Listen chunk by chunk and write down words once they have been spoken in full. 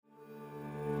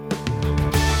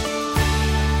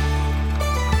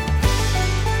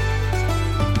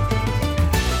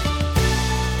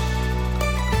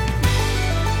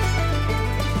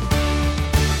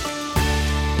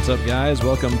guys?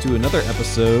 Welcome to another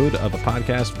episode of a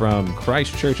podcast from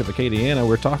Christ Church of Acadiana.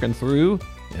 We're talking through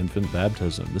infant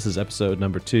baptism. This is episode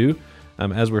number 2.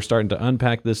 As we're starting to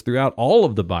unpack this throughout all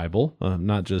of the Bible,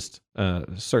 not just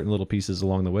certain little pieces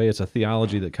along the way. It's a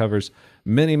theology that covers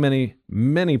many, many,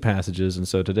 many passages. And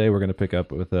so today we're going to pick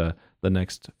up with the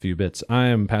next few bits. I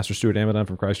am Pastor Stuart Amadon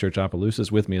from Christ Church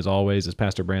Opelousas. With me, as always, is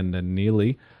Pastor Brandon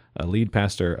Neely, lead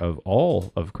pastor of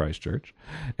all of Christ Church.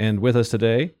 And with us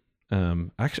today,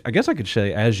 actually, I guess I could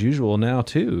say, as usual now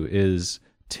too, is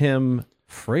Tim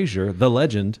Frazier, the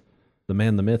legend, the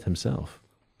man, the myth himself.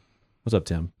 What's up,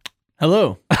 Tim?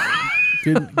 Hello.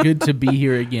 Good to be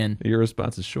here again. Your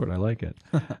response is short. I like it.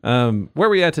 Where are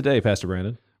we at today, Pastor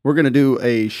Brandon? We're going to do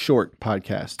a short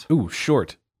podcast. Ooh,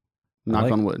 short.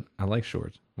 Knock on wood. I like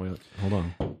short. Wait, hold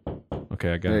on.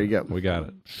 Okay, I got it. There you go. We got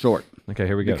it. Short. Okay,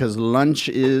 here we go. Because lunch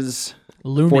is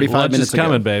Looming. 45 Lunch minutes is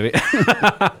coming, ago. baby.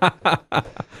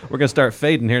 We're gonna start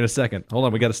fading here in a second. Hold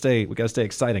on, we gotta stay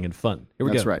exciting and fun. Here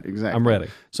we That's go. right, exactly. I'm ready.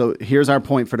 So here's our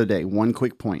point for today. One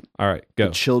quick point. All right, go.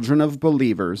 The children of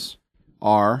believers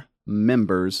are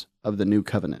members of the new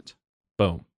covenant.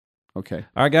 Boom. Okay.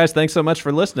 All right, guys, thanks so much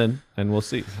for listening, and we'll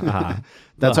see.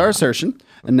 That's our assertion.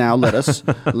 And now let us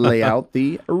lay out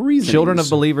the reasons. Children of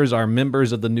believers are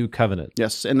members of the new covenant.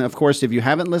 Yes, and of course, if you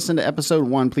haven't listened to episode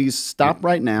 1, please stop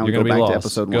right now You're and gonna go be back lost. to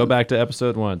episode 1. Go back to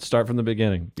episode 1. Start from the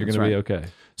beginning. You're That's gonna be right. okay.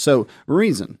 So,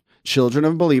 reason. Children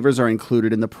of believers are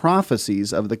included in the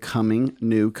prophecies of the coming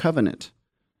new covenant.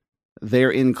 Their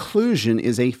inclusion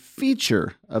is a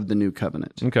feature of the new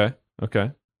covenant. Okay.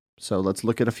 So let's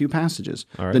look at a few passages.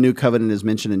 All right. The new covenant is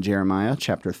mentioned in Jeremiah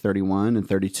chapter 31 and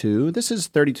 32. This is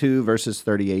 32 verses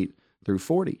 38 through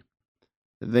 40.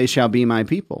 They shall be my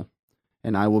people,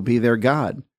 and I will be their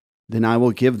God. Then I will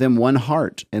give them one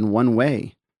heart and one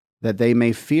way, that they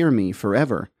may fear me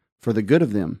forever, for the good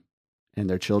of them and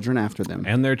their children after them.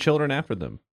 And their children after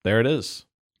them. There it is.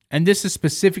 And this is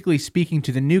specifically speaking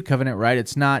to the new covenant, right?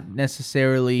 It's not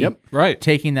necessarily Yep. Right.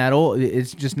 taking that old.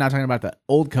 It's just not talking about the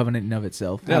old covenant in of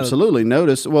itself. Yeah. Absolutely.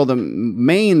 Notice, well, the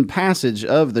main passage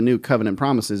of the new covenant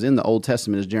promises in the Old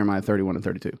Testament is Jeremiah 31 and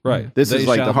 32. Right. This They is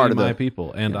like shall the heart be of the... my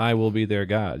people, and I will be their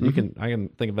God. I can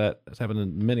think of that as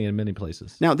happening in many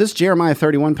places. Now, this Jeremiah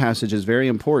 31 passage is very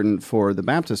important for the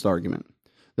Baptist argument.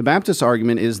 The Baptist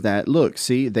argument is that, look,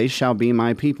 see, they shall be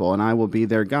my people, and I will be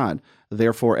their God.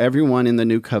 Therefore, everyone in the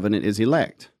new covenant is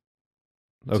elect.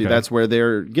 Okay. See, that's where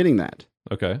they're getting that.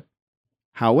 Okay.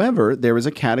 However, there is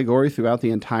a category throughout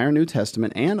the entire New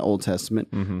Testament and Old Testament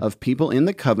of people in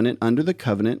the covenant, under the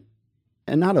covenant,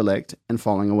 and not elect, and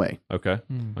falling away. Okay.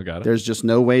 I got it. There's just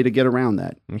no way to get around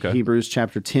that. Okay. Hebrews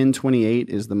chapter 10:28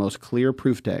 is the most clear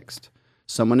proof text.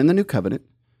 Someone in the new covenant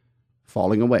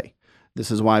falling away. This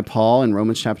is why Paul in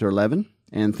Romans chapter 11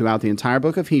 and throughout the entire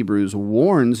book of Hebrews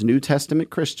warns New Testament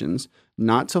Christians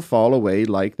not to fall away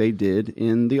like they did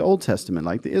in the Old Testament,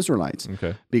 like the Israelites.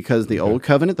 Okay. Because the Old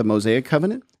Covenant, the Mosaic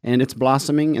Covenant, and its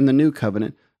blossoming in the New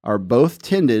Covenant are both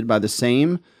tended by the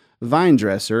same vine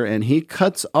dresser, and he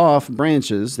cuts off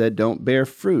branches that don't bear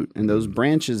fruit. And those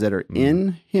branches that are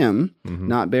in him,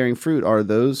 not bearing fruit, are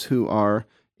those who are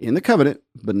in the covenant,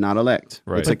 but not elect.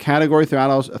 Right. It's a category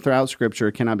throughout Scripture.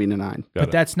 It cannot be denied. Got But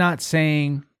it. that's not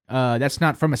saying, that's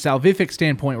not from a salvific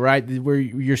standpoint, right? Where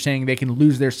you're saying they can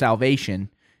lose their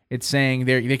salvation. It's saying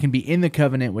they can be in the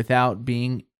covenant without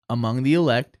being among the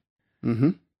elect. Mm-hmm.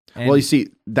 And- Well, you see,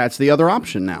 that's the other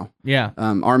option now. Yeah.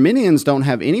 Arminians don't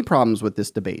have any problems with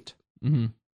this debate. Mm-hmm.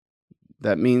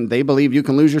 That means they believe you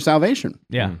can lose your salvation.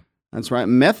 Yeah. That's right.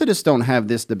 Methodists don't have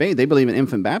this debate. They believe in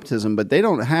infant baptism, but they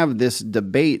don't have this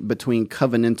debate between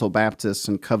covenantal Baptists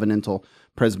and covenantal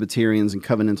Presbyterians and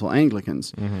covenantal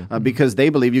Anglicans because they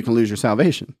believe you can lose your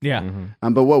salvation. Yeah.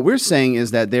 But what we're saying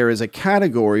is that there is a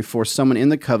category for someone in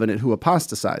the covenant who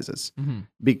apostatizes.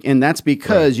 And that's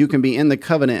because you can be in the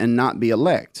covenant and not be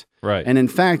elect. Right. And in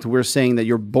fact, we're saying that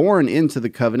you're born into the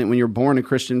covenant when you're born in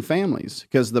Christian families,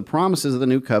 because the promises of the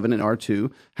new covenant are to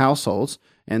households,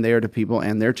 and they are to people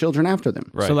and their children after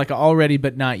them. Right. So like a already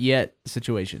but not yet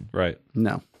situation. Right.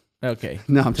 No. Okay.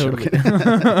 No, I'm Totally.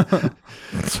 joking.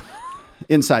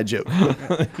 Inside joke.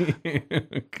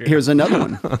 Here's another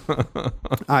one.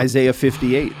 Isaiah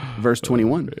 58, verse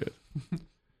 21.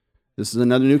 This is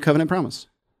another new covenant promise.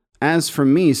 As for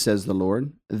me, says the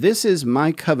Lord, this is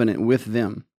my covenant with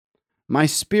them, my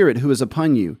spirit who is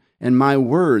upon you, and my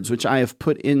words which I have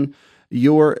put in of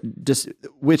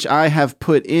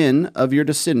your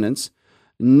descendants,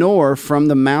 nor from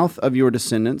the mouth of your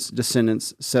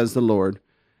descendants, says the Lord,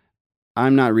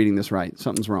 I'm not reading this right.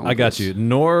 Something's wrong. I with got this. you.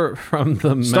 Nor from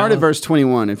the Start at mouth. verse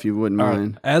 21 if you wouldn't All right.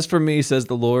 mind. As for me, says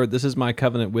the Lord, this is my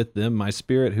covenant with them, my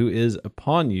spirit who is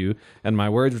upon you, and my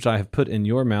words which I have put in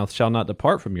your mouth shall not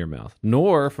depart from your mouth,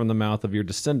 nor from the mouth of your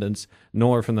descendants,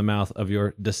 nor from the mouth of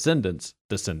your descendants'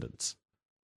 descendants.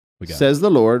 We got Says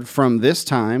the Lord, from this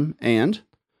time and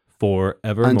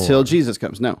forevermore. until Jesus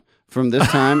comes. No, from this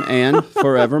time and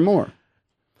forevermore.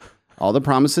 All the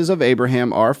promises of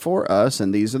Abraham are for us,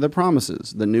 and these are the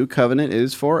promises. The new covenant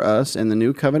is for us, and the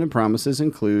new covenant promises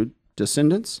include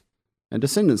descendants and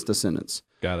descendants' descendants.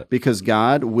 Got it. Because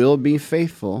God will be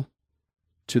faithful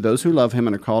to those who love him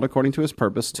and are called according to his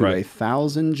purpose to Right.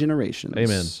 1,000 generations.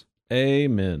 Amen.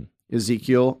 Amen.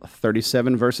 Ezekiel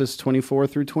 37, verses 24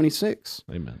 through 26.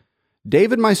 Amen.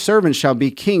 David, my servant, shall be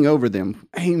king over them.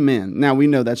 Amen. Now we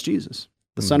know that's Jesus,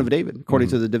 the son of David, according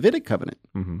to the Davidic covenant.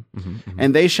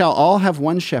 And they shall all have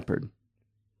one shepherd.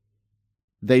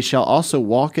 They shall also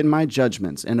walk in my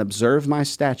judgments and observe my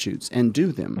statutes and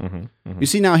do them. You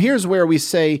see, now here's where we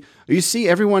say, you see,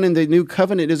 everyone in the new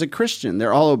covenant is a Christian.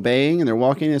 They're all obeying and they're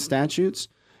walking in his statutes.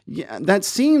 Yeah, that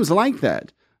seems like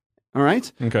that. All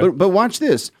right? Okay. But watch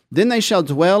this. Then they shall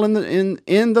dwell in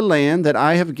the land that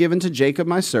I have given to Jacob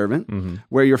my servant,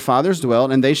 where your fathers dwelt,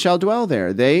 and they shall dwell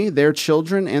there, they, their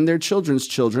children, and their children's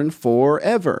children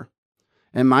forever.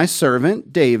 And my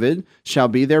servant David shall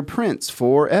be their prince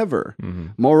forever.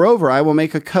 Moreover, I will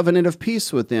make a covenant of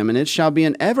peace with them, and it shall be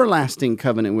an everlasting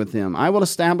covenant with them. I will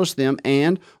establish them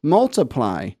and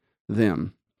multiply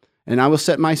them, and I will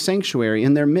set my sanctuary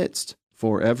in their midst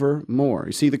forevermore.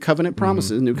 You see, the covenant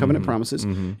promises, new covenant promises,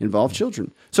 involve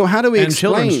children. So how do we And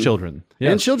explain? children's children.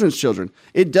 Yes. And children's children.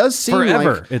 It does seem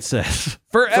Forever, like it says.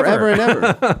 Forever. forever and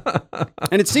ever.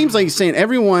 And it seems like he's saying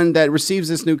everyone that receives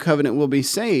this new covenant will be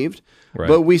saved. Right.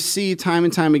 But we see time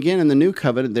and time again in the new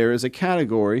covenant, there is a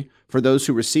category for those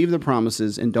who receive the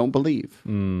promises and don't believe.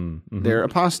 They're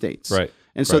apostates. Right.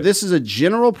 And so Right. this is a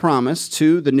general promise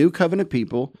to the new covenant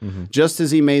people, just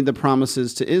as he made the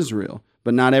promises to Israel.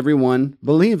 But not everyone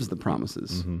believes the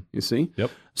promises. You see?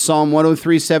 Yep. Psalm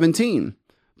 103:17.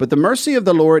 But the mercy of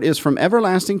the Lord is from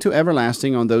everlasting to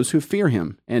everlasting on those who fear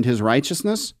him, and his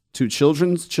righteousness to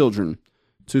children's children,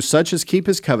 to such as keep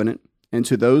his covenant, and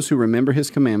to those who remember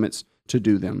his commandments to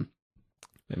do them.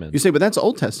 Amen. You say, but that's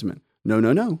Old Testament.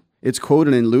 No. It's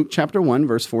quoted in Luke chapter 1,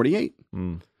 verse 48.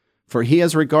 For he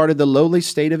has regarded the lowly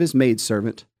state of his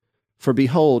maidservant. For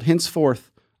behold,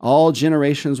 henceforth all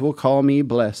generations will call me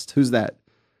blessed. Who's that?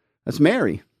 That's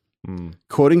Mary.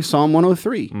 Quoting Psalm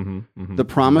 103, the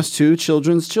promise to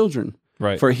children's children.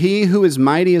 Right. For he who is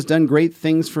mighty has done great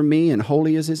things for me, and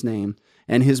holy is his name.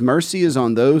 And his mercy is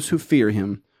on those who fear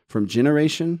him from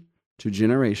generation to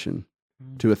generation,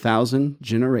 to 1,000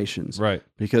 generations. Right.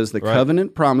 Because the Right.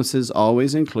 covenant promises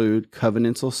always include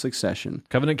covenantal succession.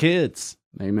 Covenant kids.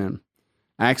 Amen.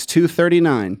 Acts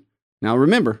 2:39. Now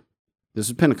remember, this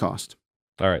is Pentecost.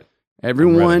 All right.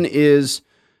 Everyone is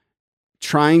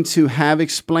trying to have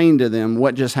explained to them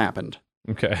what just happened.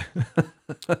 Okay.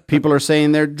 People are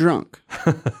saying they're drunk.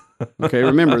 Okay,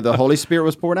 remember, the Holy Spirit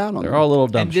was poured out on They're them. all a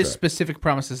little And this dumbstruck. specific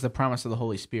promise is the promise of the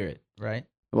Holy Spirit, right?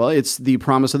 Well, it's the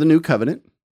promise of the new covenant,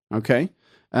 okay,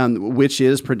 which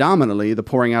is predominantly the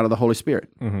pouring out of the Holy Spirit.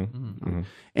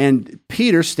 And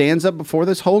Peter stands up before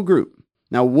this whole group.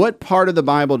 Now, what part of the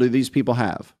Bible do these people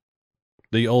have?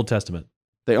 The Old Testament.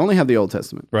 They only have the Old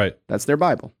Testament. Right. That's their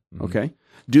Bible, okay?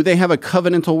 Do they have a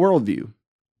covenantal worldview?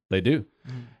 They do.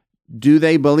 Do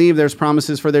they believe there's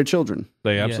promises for their children?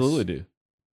 They Yes. absolutely do.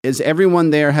 Is everyone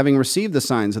there having received the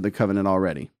signs of the covenant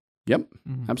already? Yep,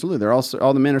 absolutely. They're all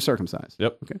the men are circumcised.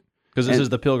 Yep. Okay. Because this And- is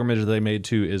the pilgrimage that they made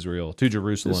to Israel, to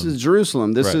Jerusalem. This is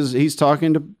Jerusalem. This Right. is he's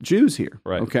talking to Jews here.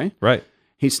 Right. Okay. Right.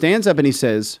 He stands up and he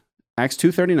says, Acts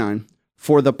 2:39,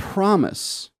 for the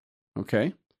promise.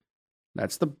 Okay.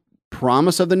 That's the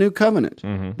promise of the new covenant.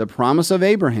 The promise of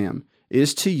Abraham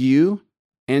is to you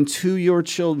and to your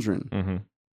children.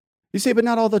 You say, but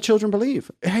not all the children believe.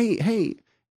 Hey,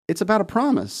 it's about a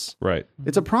promise. Right.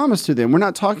 It's a promise to them. We're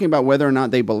not talking about whether or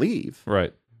not they believe.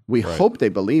 Right. We Right. hope they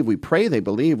believe. We pray they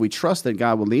believe. We trust that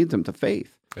God will lead them to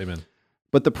faith. Amen.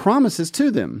 But the promise is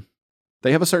to them.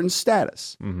 They have a certain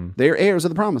status. They're heirs of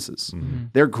the promises.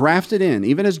 They're grafted in.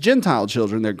 Even as Gentile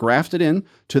children, they're grafted in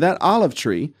to that olive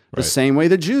tree the Right. same way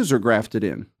the Jews are grafted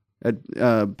in.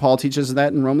 Paul teaches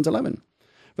that in Romans 11.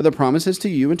 For the promise is to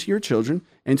you and to your children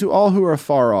and to all who are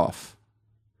far off,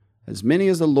 as many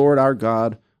as the Lord our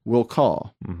God will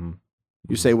call.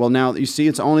 You say, well, now you see,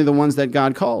 it's only the ones that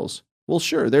God calls. Well,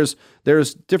 sure, there's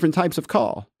different types of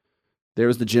call.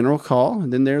 There's the general call,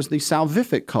 and then there's the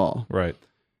salvific call. Right.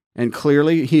 And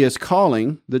clearly, he is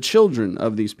calling the children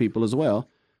of these people as well,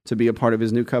 to be a part of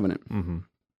his new covenant. Mm-hmm.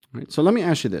 Right? So let me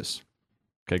ask you this.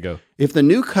 Okay, go. If the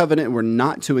new covenant were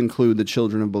not to include the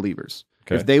children of believers,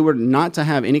 Okay. if they were not to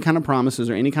have any kind of promises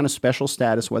or any kind of special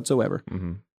status whatsoever,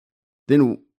 Mm-hmm.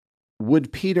 then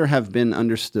would Peter have been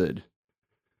understood?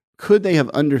 Could they have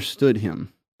understood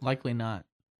him? Likely not.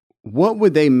 What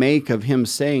would they make of him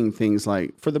saying things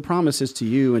like, for the promises to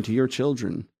you and to your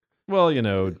children? Well,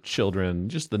 children,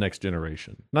 just the next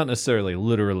generation, not necessarily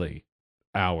literally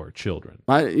our children.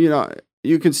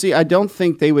 You can see, I don't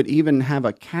think they would even have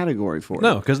a category for it.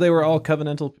 No, because they were all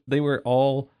covenantal. They were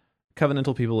all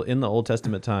covenantal people in the Old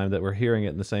Testament time that were hearing it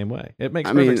in the same way. It makes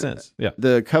perfect sense. Yeah.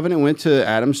 The covenant went to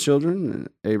Adam's children,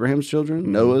 Abraham's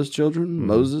children, Noah's children,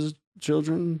 Moses'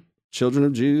 children, children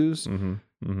of Jews. Mm-hmm.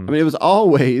 Mm-hmm. I mean, it was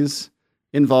always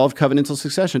involved covenantal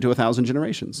succession to 1,000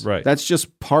 generations. Right. That's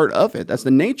just part of it. That's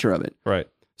the nature of it. Right.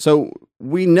 So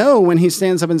we know when he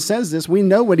stands up and says this, we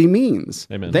know what he means.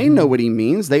 Amen. They know what he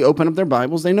means. They open up their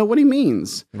Bibles. They know what he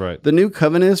means. Right. The new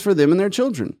covenant is for them and their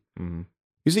children. Mm-hmm.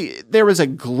 You see, there is a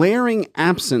glaring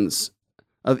absence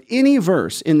of any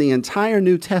verse in the entire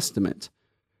New Testament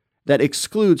that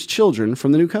excludes children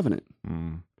from the new covenant.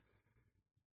 Mm.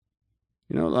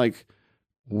 Like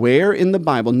where in the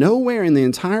Bible, nowhere in the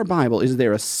entire Bible is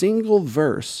there a single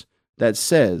verse that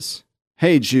says,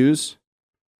 hey, Jews,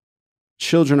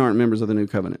 children aren't members of the new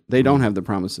covenant. They don't have the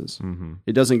promises. Mm-hmm.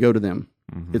 It doesn't go to them.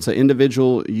 Mm-hmm. It's an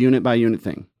individual unit by unit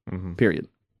thing, Mm-hmm. period.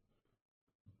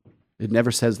 It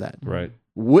never says that. Right.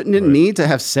 Wouldn't it Right. need to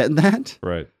have said that?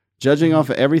 Right. Judging off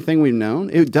of everything we've known?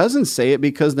 It doesn't say it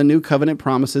because the new covenant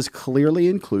promises clearly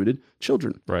included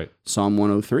children. Right. Psalm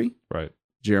 103, Right.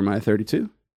 Jeremiah 32,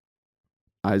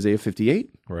 Isaiah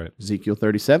 58, Right. Ezekiel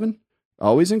 37,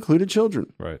 always included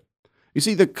children. Right. You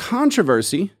see, the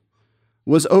controversy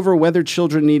was over whether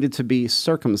children needed to be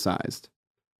circumcised.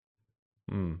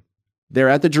 Mm. They're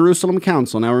at the Jerusalem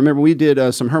Council. Now, remember, we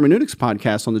did some hermeneutics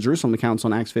podcasts on the Jerusalem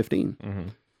Council in Acts 15. Mm-hmm.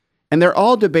 And they're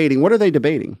all debating. What are they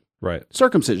debating? Right.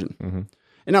 Circumcision. Mm-hmm.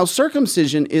 And now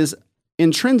circumcision is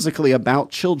intrinsically about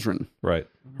children, Right.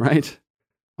 right?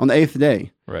 On the 8th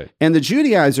day. Right. And the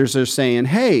Judaizers are saying,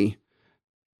 hey,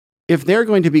 if they're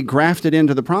going to be grafted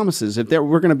into the promises,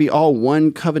 we're going to be all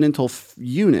one covenantal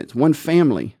unit, one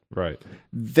family, Right.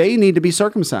 they need to be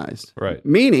circumcised. Right.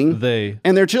 Meaning, They,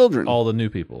 and their children. all the new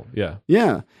people. Yeah.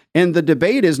 Yeah. And the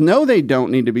debate is no, they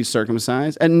don't need to be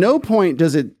circumcised. At no point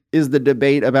is the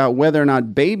debate about whether or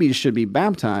not babies should be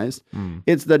baptized. Mm.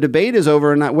 It's the debate is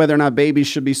over whether or not babies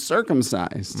should be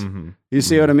circumcised. Mm-hmm. You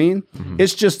see what I mean? Mm-hmm.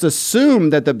 It's just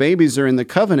assumed that the babies are in the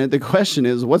covenant. The question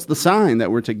is, what's the sign that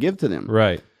we're to give to them?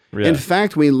 Right. Yeah. In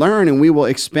fact, we learn, and we will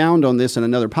expound on this in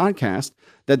another podcast,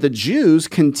 that the Jews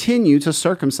continue to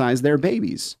circumcise their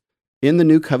babies in the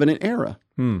new covenant era.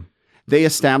 Hmm. They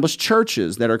established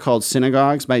churches that are called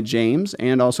synagogues by James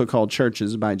and also called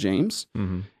churches by James.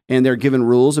 Mm-hmm. And they're given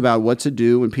rules about what to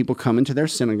do when people come into their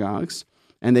synagogues.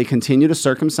 And they continue to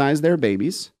circumcise their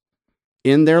babies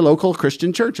in their local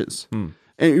Christian churches. Hmm.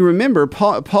 And you remember,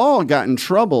 Paul got in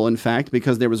trouble, in fact,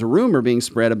 because there was a rumor being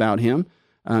spread about him.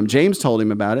 James told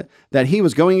him about it, that he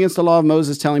was going against the law of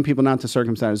Moses, telling people not to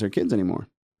circumcise their kids anymore,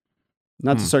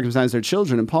 not to circumcise their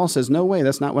children. And Paul says, no way,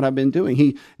 that's not what I've been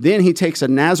doing. Then he takes a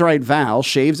Nazirite vow,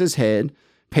 shaves his head,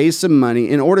 pays some money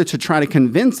in order to try to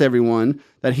convince everyone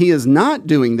that he is not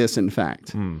doing this, in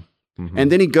fact. Mm-hmm.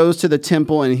 And then he goes to the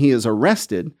temple and he is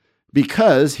arrested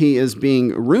because he is being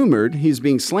rumored, he's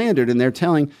being slandered, and they're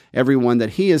telling everyone that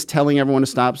he is telling everyone to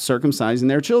stop circumcising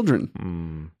their children.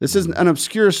 Mm-hmm. This is an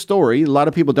obscure story. A lot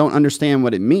of people don't understand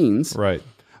what it means. Right.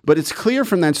 But it's clear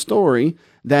from that story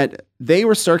that they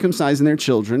were circumcising their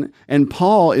children, and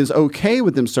Paul is okay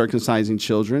with them circumcising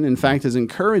children. In fact, is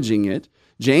encouraging it.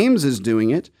 James is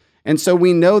doing it. And so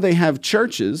we know they have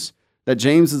churches that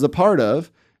James is a part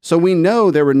of. So we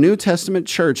know there were New Testament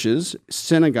churches,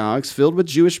 synagogues filled with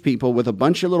Jewish people with a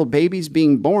bunch of little babies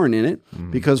being born in it,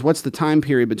 because what's the time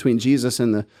period between Jesus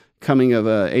and the coming of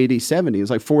AD 70?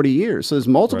 It's like 40 years. So there's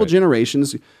multiple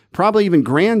generations, probably even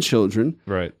grandchildren,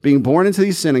 being born into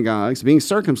these synagogues, being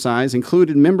circumcised,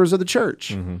 included members of the church.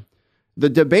 Mm-hmm. The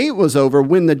debate was over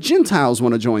when the Gentiles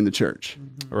want to join the church.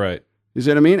 Right. You see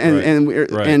what I mean? And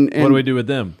What do we do with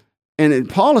them? And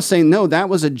Paul is saying, no, that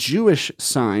was a Jewish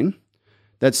sign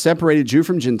that separated Jew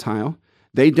from Gentile.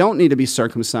 They don't need to be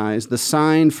circumcised. The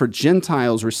sign for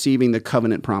Gentiles receiving the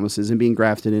covenant promises and being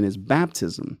grafted in is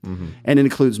baptism. Mm-hmm. And it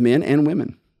includes men and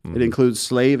women. It includes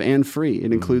slave and free.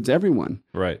 It includes everyone.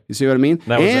 Right. You see what I mean?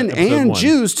 That was episode And 1.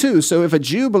 Jews too. So if a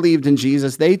Jew believed in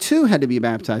Jesus, they too had to be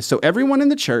baptized. So everyone in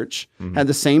the church had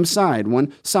the same side,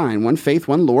 one sign, one faith,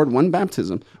 one Lord, one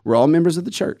baptism. We're all members of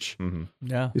the church.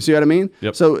 Yeah. You see what I mean?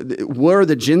 Yep. So were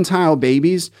the Gentile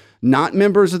babies not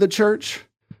members of the church,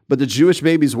 but the Jewish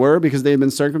babies were because they had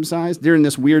been circumcised during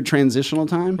this weird transitional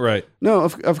time? Right. No,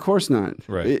 of course not.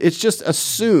 Right. It's just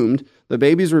assumed the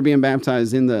babies were being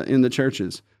baptized in the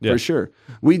churches Yeah. for sure.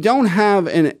 We don't have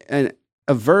a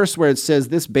verse where it says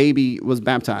this baby was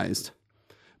baptized,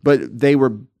 but they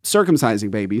were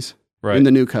circumcising babies Right. in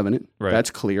the new covenant. Right.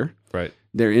 That's clear. Right.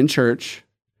 They're in church.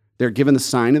 They're given the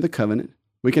sign of the covenant.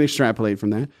 We can extrapolate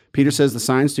from that. Peter says the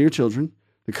signs to your children.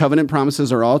 The covenant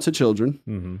promises are all to children.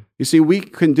 Mm-hmm. You see, we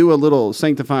can do a little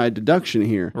sanctified deduction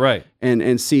here Right.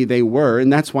 and see they were,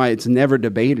 and that's why it's never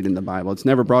debated in the Bible. It's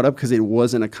never brought up because it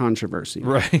wasn't a controversy.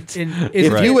 Right. And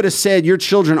If is you would have said your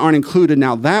children aren't included,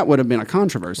 now that would have been a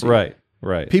controversy. Right.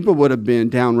 Right. People would have been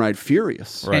downright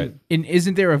furious. Right. And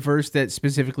isn't there a verse that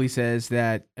specifically says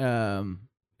that? And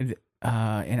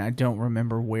I don't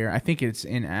remember where. I think it's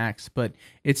in Acts, but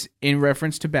it's in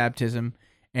reference to baptism,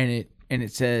 and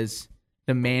it says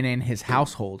the man and his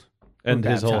household were And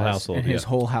his whole baptized, household, and his yeah.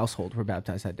 whole household were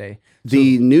baptized that day.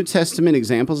 The New Testament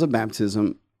examples of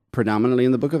baptism, predominantly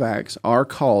in the book of Acts, are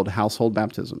called household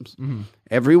baptisms.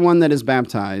 Everyone that is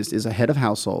baptized is a head of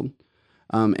household,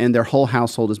 and their whole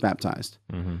household is baptized.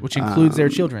 Which includes their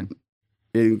children.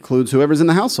 It includes whoever's in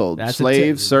the household,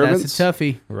 slaves, servants. That's a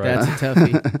toughie. Right. That's a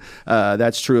toughie.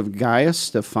 That's true of Gaius,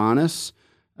 Stephanus,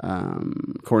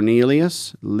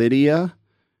 Cornelius, Lydia.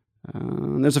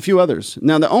 There's a few others.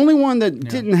 Now, the only one that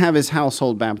didn't have his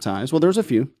household baptized, well, there's a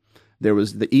few. There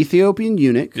was the Ethiopian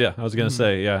eunuch. Yeah, I was going to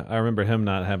say, yeah, I remember him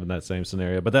not having that same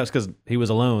scenario, but that's because he was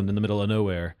alone in the middle of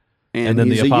nowhere. And then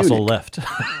the he's a apostle eunuch. left.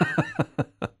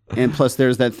 And plus,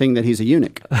 there's that thing that he's a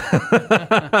eunuch.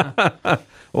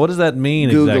 What does that mean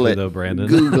Google exactly, it. though, Brandon?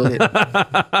 Google it.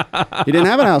 He didn't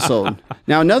have a household.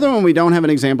 Now, another one we don't have an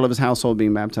example of his household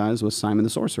being baptized was Simon the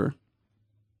sorcerer.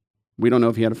 We don't know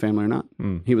if he had a family or not.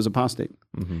 He was apostate.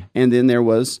 And then there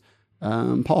was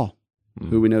Paul,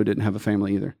 who we know didn't have a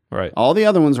family either. Right. All the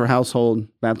other ones were household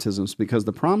baptisms because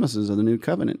the promises of the new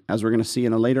covenant, as we're going to see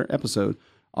in a later episode,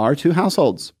 are to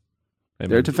households.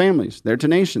 Amen. They're to families. They're to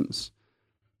nations.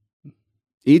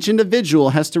 Each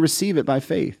individual has to receive it by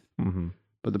faith.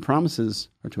 But the promises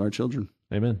are to our children.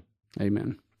 Amen.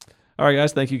 Amen. All right,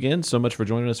 guys, thank you again so much for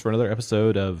joining us for another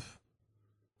episode of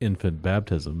Infant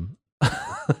Baptism.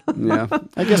 Yeah.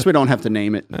 I guess we don't have to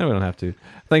name it. No, we don't have to.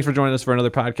 Thanks for joining us for another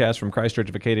podcast from Christ Church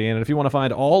of Acadiana. And if you want to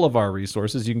find all of our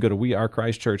resources, you can go to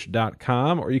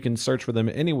wearechristchurch.com, or you can search for them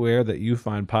anywhere that you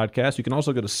find podcasts. You can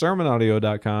also go to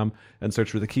sermonaudio.com and search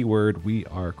for the keyword We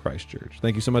Are Christ Church.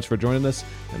 Thank you so much for joining us,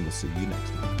 and we'll see you next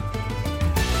time.